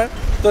হচ্ছে ব্যাপার।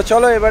 তো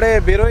চলো এবারে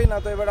বেরোই, না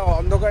তো এবারে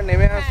অন্ধকার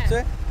নেমে আসছে,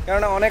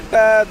 কেননা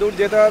অনেকটা দূর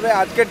যেতে হবে।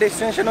 আজকের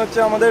ডেস্টিনেশন হচ্ছে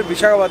আমাদের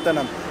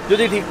বিশাখাপত্তনম,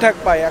 যদি ঠিকঠাক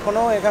পাই।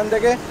 এখনও এখান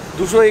থেকে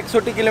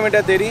 261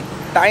 কিলোমিটার দেরি,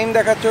 টাইম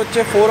দেখাচ্ছে হচ্ছে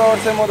 4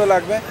 আওয়ার্সের মতো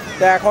লাগবে।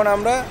 তো এখন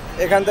আমরা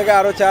এখান থেকে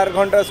আরও 4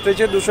 ঘন্টা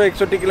স্ট্রেচে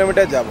 261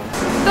 কিলোমিটার যাব।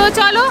 তো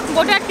চলো,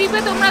 গোটা ট্রিপে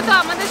তোমরা তো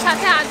আমাদের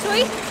সাথে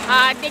আছোই,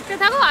 আর দেখতে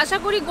থাকো। আশা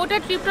করি গোটা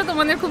ট্রিপটা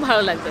তোমাদের খুব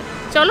ভালো লাগবে।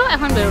 চলো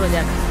এখন বেরোবো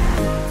যাক।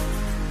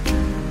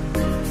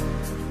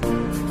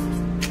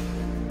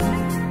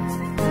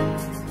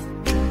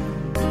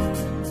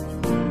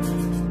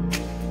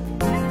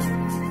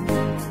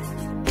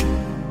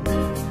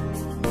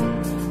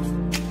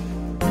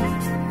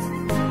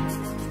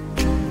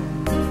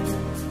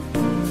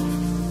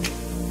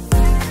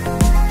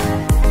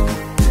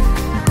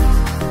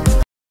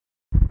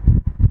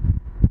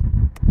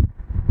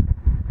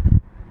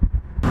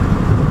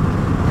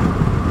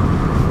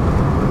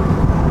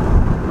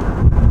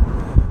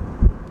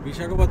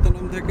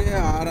 বিশাখাপত্তনম থেকে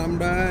আর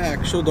আমরা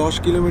 110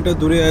 কিলোমিটার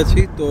দূরে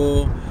আছি। তো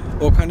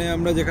ওখানে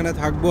আমরা যেখানে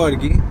থাকবো আর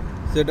কি,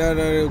 সেটার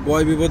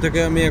গয়বিবো থেকে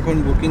আমি এখন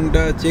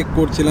বুকিংটা চেক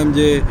করছিলাম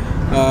যে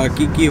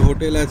কি কি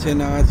হোটেল আছে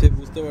না আছে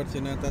বুঝতে পারছি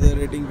না, তাদের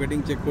রেটিং ফেটিং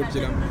চেক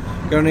করছিলাম।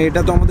 কারণ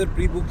এটা তো আমাদের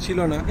প্রি বুক ছিল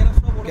না।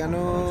 কেন,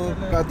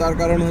 তার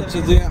কারণ হচ্ছে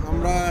যে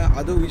আমরা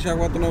আদৌ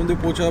বিশাখাপত্তনম অবধি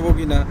পৌঁছাবো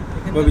কি না,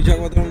 বা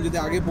বিশাখাপত্তনম যদি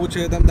আগে পৌঁছে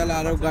যেতাম তাহলে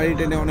আরও গাড়ি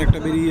টেনে অনেকটা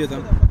বেরিয়ে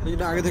যেতাম, সেই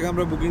জন্য আগে থেকে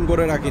আমরা বুকিং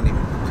করে রাখিনি।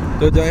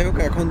 তো যাই হোক,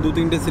 এখন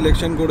 2-3টে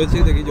সিলেকশন করেছি,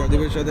 দেখি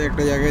জয়দীপের সাথে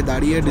একটা জায়গায়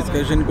দাঁড়িয়ে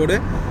ডিসকাশন করে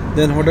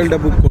দেন হোটেলটা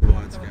বুক করবো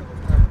আজকে।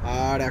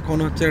 আর এখন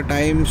হচ্ছে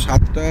টাইম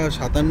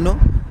 7:57,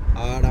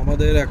 আর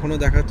আমাদের এখনও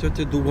দেখাচ্ছে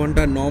হচ্ছে 2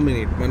 ঘন্টা 9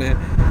 মিনিট, মানে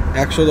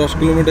 110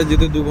 কিলোমিটার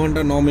যেতে 2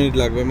 ঘন্টা 9 মিনিট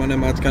লাগবে। মানে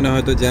মাঝখানে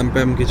হয়তো জ্যাম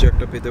প্যাম কিছু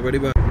একটা পেতে পারি।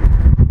 বা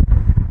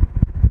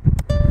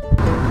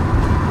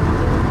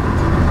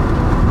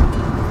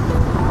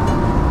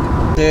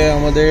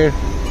আমাদের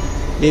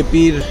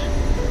এপির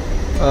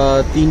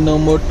 3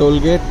 নম্বর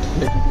টোলগেট।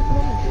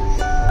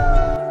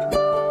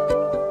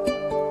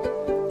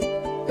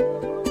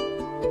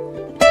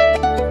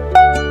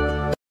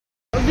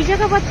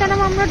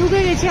 মহাপাত্তানাম আমরা ঢুকে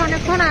গেছি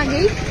অনেকক্ষণ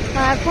আগেই।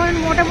 এখন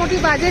মোটামুটি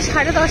বাজে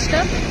 10:30।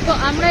 তো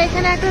আমরা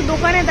এখানে একটা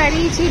দোকানে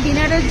দাঁড়িয়েছি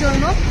ডিনারের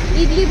জন্য।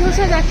 ইডলি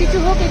ধোসা যা কিছু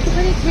হোক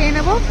একটুখানি খেয়ে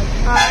নেবো।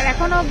 আর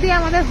এখনো অবধি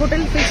আমাদের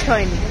হোটেল ফিক্সড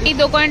হয়নি। এই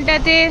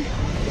দোকানটাতে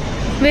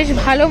বেশ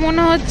ভালো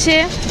মনে হচ্ছে,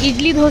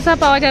 ইডলি ধোসা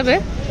পাওয়া যাবে।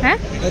 হ্যাঁ,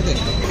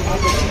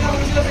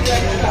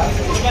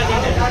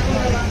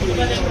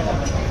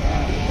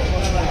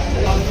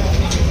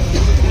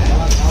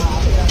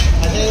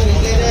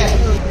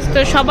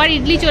 তো সবার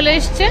ইডলি চলে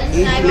এসছে।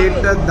 এই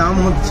প্লেটটার দাম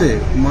হচ্ছে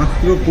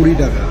মাত্র 20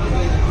 টাকা।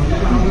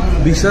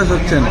 বিশ্বাস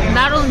হচ্ছে না,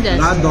 দারুণ যায়।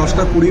 রাত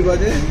 10:20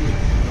 বাজে।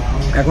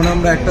 এখন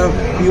আমরা একটা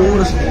পিওর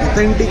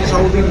অথেন্টিক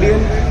সাউথ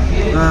ইন্ডিয়ান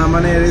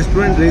মানে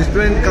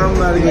রেস্টুরেন্ট কাম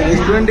আর কি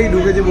রেস্টুরেন্টেই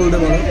ঢুকেছি বলতে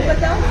পারো।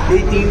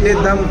 এই তিনটের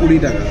দাম 20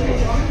 টাকা,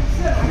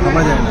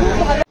 ভাবা যায় না।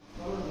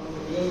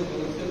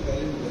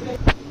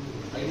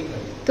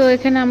 তো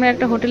এখানে আমরা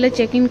একটা হোটেলে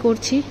চেক ইন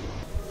করছি।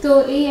 তো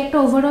এই একটা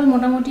ওভারঅল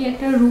মোটামুটি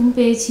একটা রুম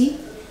পেয়েছি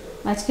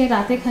আজকে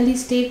রাতে খালি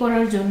স্টে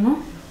করার জন্য।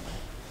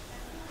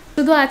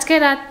 শুধু আজকে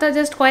রাতটা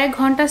জাস্ট কয়েক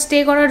ঘন্টা স্টে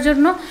করার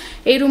জন্য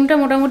এই রুমটা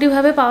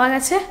মোটামুটিভাবে পাওয়া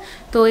গেছে।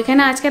 তো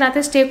এখানে আজকে রাতে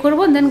স্টে করব,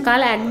 দেন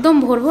কাল একদম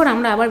ভোর ভোর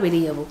আমরা আবার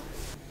বেরিয়ে যাব।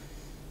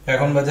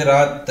 এখন বাজে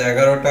রাত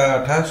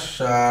 11:28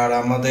 আর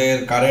আমাদের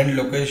কারেন্ট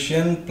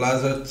লোকেশন প্লাস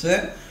হচ্ছে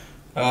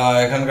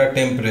এখানকার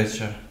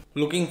টেম্পারেচার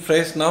লুকিং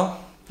ফ্রেশ নাও।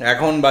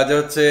 এখন বাজে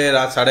হচ্ছে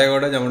রাত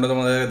 11:30, যেমনটা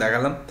তোমাদেরকে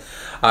দেখালাম।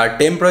 আর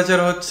টেম্পারেচার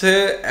হচ্ছে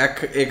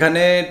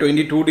এখানে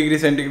 22 ডিগ্রি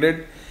সেন্টিগ্রেড।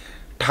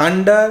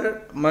 ঠান্ডার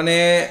মানে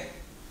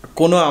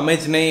কোনো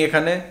আমেজ নেই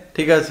এখানে,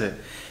 ঠিক আছে।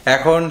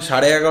 এখন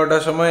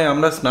 11:30টার সময়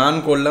আমরা স্নান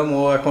করলাম,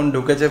 ও এখন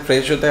ঢুকেছে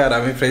ফ্রেশ হতে আর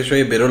আমি ফ্রেশ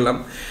হয়ে বেরোলাম।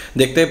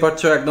 দেখতেই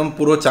পাচ্ছ একদম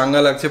পুরো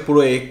চাঙ্গা লাগছে,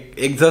 পুরো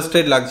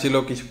এক্সস্টেড লাগছিল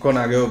কিছুক্ষণ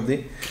আগে অবধি।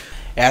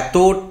 এত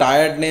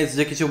টায়ার্ডনেস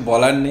যে কিছু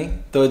বলার নেই।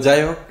 তো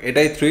যাই হোক,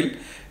 এটাই থ্রিল।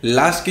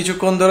 লাস্ট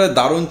কিছুক্ষণ ধরে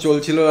দারুণ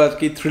চলছিল আর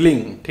কি, থ্রিলিং,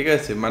 ঠিক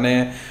আছে। মানে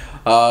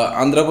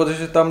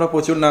অন্ধ্রপ্রদেশে তো আমরা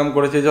প্রচুর নাম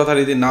করেছি,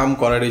 যথারীতি নাম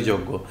করারই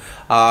যোগ্য।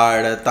 আর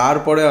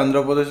তারপরে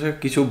অন্ধ্রপ্রদেশে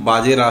কিছু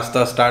বাজে রাস্তা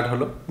স্টার্ট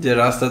হলো, যে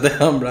রাস্তাতে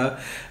আমরা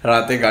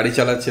রাতে গাড়ি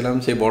চালাচ্ছিলাম,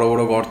 সেই বড়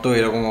বড় গর্ত,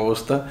 এরকম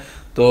অবস্থা।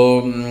 তো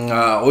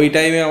ওই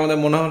টাইমে আমাদের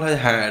মনে হলো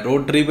হ্যাঁ,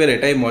 রোড ট্রিপের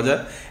এটাই মজা।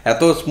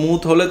 এত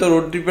স্মুথ হলে তো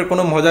রোড ট্রিপের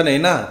কোনো মজা নেই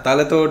না,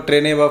 তাহলে তো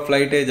ট্রেনে বা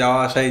ফ্লাইটে যাওয়া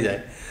আসাই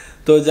যায়।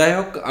 তো যাই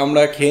হোক,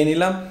 আমরা খেয়ে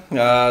নিলাম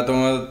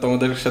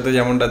তোমাদের সাথে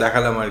যেমনটা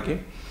দেখালাম আর কি।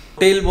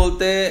 হোটেল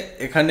বলতে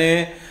এখানে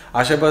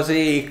আশেপাশে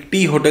একটি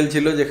হোটেল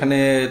ছিল যেখানে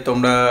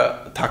তোমরা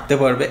থাকতে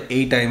পারবে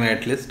এই টাইমে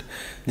অ্যাটলিস্ট,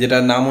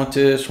 যেটার নাম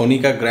হচ্ছে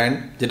সোনিকা গ্র্যান্ড,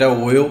 যেটা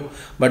ওয়েও।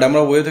 বাট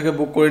আমরা ওয়েও থেকে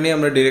বুক করিনি,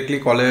 আমরা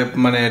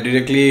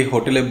ডিরেক্টলি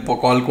হোটেলে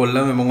কল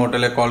করলাম এবং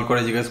হোটেলে কল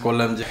করে জিজ্ঞেস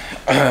করলাম যে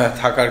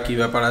থাকার কি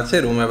ব্যাপার আছে,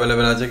 রুম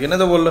অ্যাভেলেবেল আছে কিনা।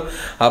 তো বললো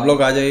আপ লোগ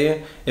আ যাইয়ে।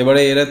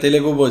 এবারে এরা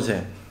তেলেগু বোঝে,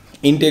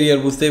 ইন্টেরিয়ার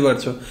বুঝতেই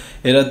পারছো,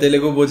 এরা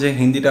তেলেগু বোঝে,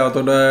 হিন্দিটা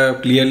অতটা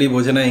ক্লিয়ারলি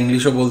বোঝে না,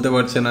 ইংলিশও বলতে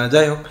পারছে না।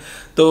 যাই হোক,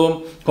 তো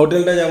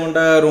হোটেলটা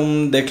যেমনটা রুম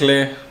দেখলে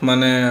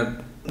মানে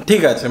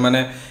ঠিক আছে, মানে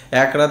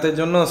এক রাতের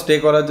জন্য স্টে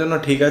করার জন্য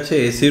ঠিক আছে।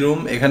 এসি রুম,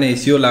 এখানে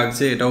এসিও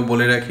লাগছে, এটাও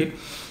বলে রাখি।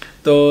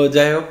 তো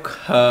যাই হোক,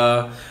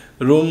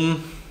 রুম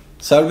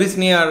সার্ভিস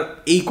নিয়ে আর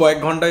এই কয়েক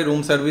ঘন্টায় রুম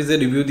সার্ভিসের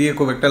রিভিউ দিয়ে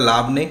খুব একটা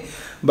লাভ নেই।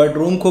 বাট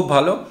রুম খুব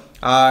ভালো।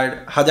 আর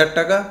 1000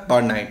 টাকা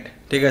পার নাইট,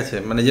 ঠিক আছে,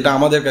 মানে যেটা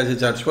আমাদের কাছে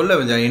চার্জ করলে,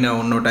 আমি জানি না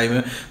অন্য টাইমে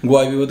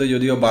গোয়া ভিভোতে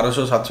যদিও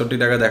 1267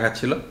 টাকা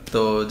দেখাচ্ছিল।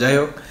 তো যাই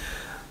হোক,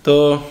 তো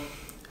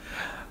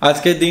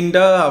আজকের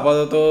দিনটা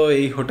আপাতত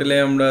এই হোটেলে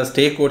আমরা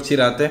স্টে করছি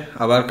রাতে,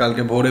 আবার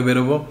কালকে ভোরে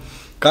বেরোবো।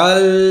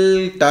 কাল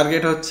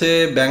টার্গেট হচ্ছে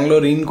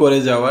ব্যাঙ্গালোর ইন করে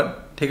যাওয়ার,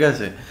 ঠিক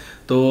আছে।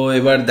 তো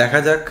এবার দেখা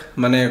যাক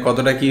মানে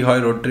কতটা কি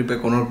হয় রোড ট্রিপে।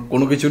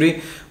 কোনো কিছুরই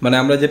মানে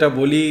আমরা যেটা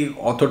বলি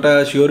অতটা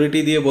শিওরিটি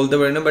দিয়ে বলতে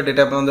পারি না, বাট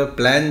এটা আপনাদের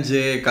প্ল্যান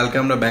যে কালকে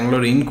আমরা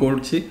ব্যাঙ্গালোর ইন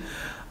করছি।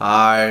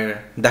 আর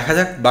দেখা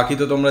যাক, বাকি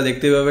তো তোমরা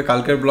দেখতেই পাবে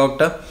কালকের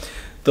ব্লগটা।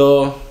 তো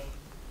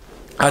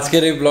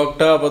আজকের এই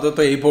ব্লগটা আপাতত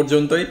এই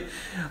পর্যন্তই।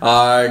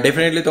 আর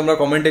ডেফিনেটলি তোমরা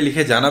কমেন্টে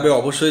লিখে জানাবে,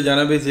 অবশ্যই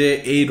জানাবে যে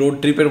এই রোড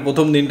ট্রিপের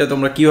প্রথম দিনটা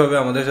তোমরা কীভাবে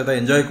আমাদের সাথে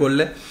এনজয়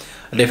করলে।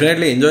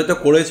 ডেফিনেটলি এনজয় তো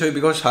করেছোই,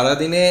 বিকজ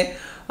সারাদিনে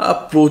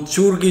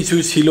প্রচুর কিছু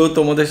ছিল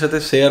তোমাদের সাথে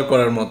শেয়ার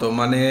করার মতো।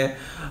 মানে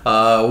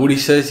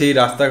উড়িষ্যায় সেই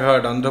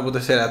রাস্তাঘাট,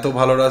 অন্ধ্রপ্রদেশের এত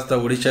ভালো রাস্তা,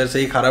 উড়িষ্যার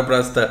সেই খারাপ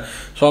রাস্তা,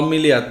 সব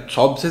মিলিয়ে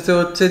সবশেষে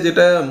হচ্ছে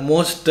যেটা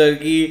মোস্ট আর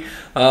কি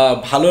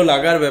ভালো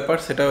লাগার ব্যাপার,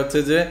 সেটা হচ্ছে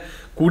যে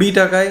 20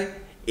 টাকায়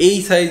এই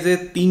সাইজের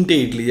 3টে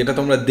ইডলি, যেটা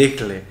তোমরা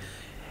দেখলে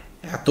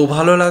এত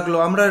ভালো লাগলো।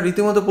 আমরা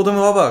রীতিমতো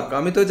প্রথমে অবাক।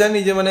 আমি তো জানি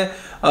যে মানে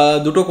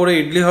 2টো করে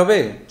ইডলি হবে,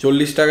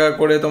 40 টাকা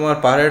করে তোমার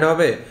পার হেড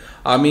হবে।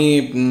 আমি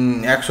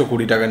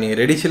 120 টাকা নিয়ে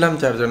রেডি ছিলাম,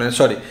 4 জনের,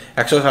 সরি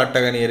 160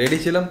 টাকা নিয়ে রেডি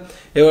ছিলাম।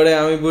 এবারে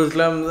আমি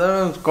বুঝলাম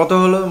কত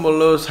হলো,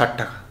 বললো 60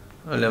 টাকা।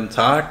 বললাম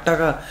 60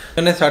 টাকা,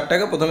 মানে 60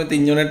 টাকা। প্রথমে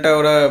 3 জনেরটা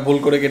ওরা ভুল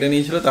করে কেটে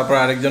নিয়েছিল, তারপর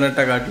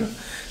আরেকজনেরটা কাটলো,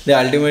 দিয়ে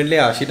আলটিমেটলি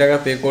 80 টাকা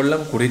পে করলাম,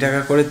 20 টাকা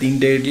করে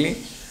 3টে ইডলি।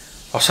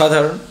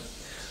 অসাধারণ।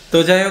 তো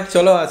যাই হোক,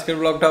 চলো আজকের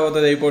ব্লগটা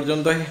আপাতত এই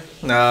পর্যন্তই।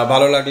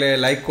 ভালো লাগলে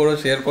লাইক করো,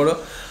 শেয়ার করো,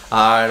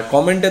 আর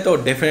কমেন্টে তো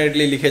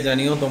ডেফিনেটলি লিখে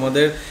জানিও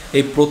তোমাদের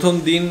এই প্রথম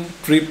দিন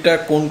ট্রিপটা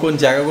কোন কোন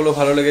জায়গাগুলো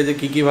ভালো লেগেছে,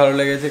 কী কী ভালো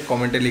লেগেছে,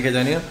 কমেন্টে লিখে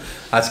জানিও।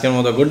 আজকের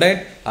মতো good night.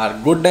 R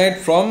good night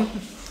from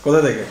কোথা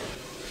থেকে?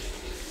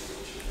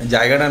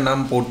 জায়গাটার নাম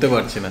পড়তে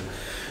পারছি না।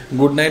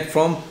 Good night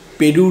from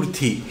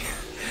পেরুরথি।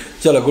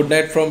 চলো গুড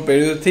নাইট ফ্রম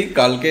পেরুরথি,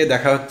 কালকে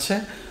দেখা হচ্ছে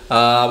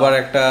আবার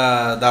একটা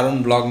দারুণ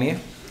ব্লগ নিয়ে।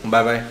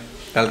 বাই বাই,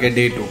 কালকে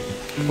ডে 2,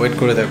 ওয়েট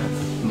করে দেখো,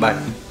 বাই।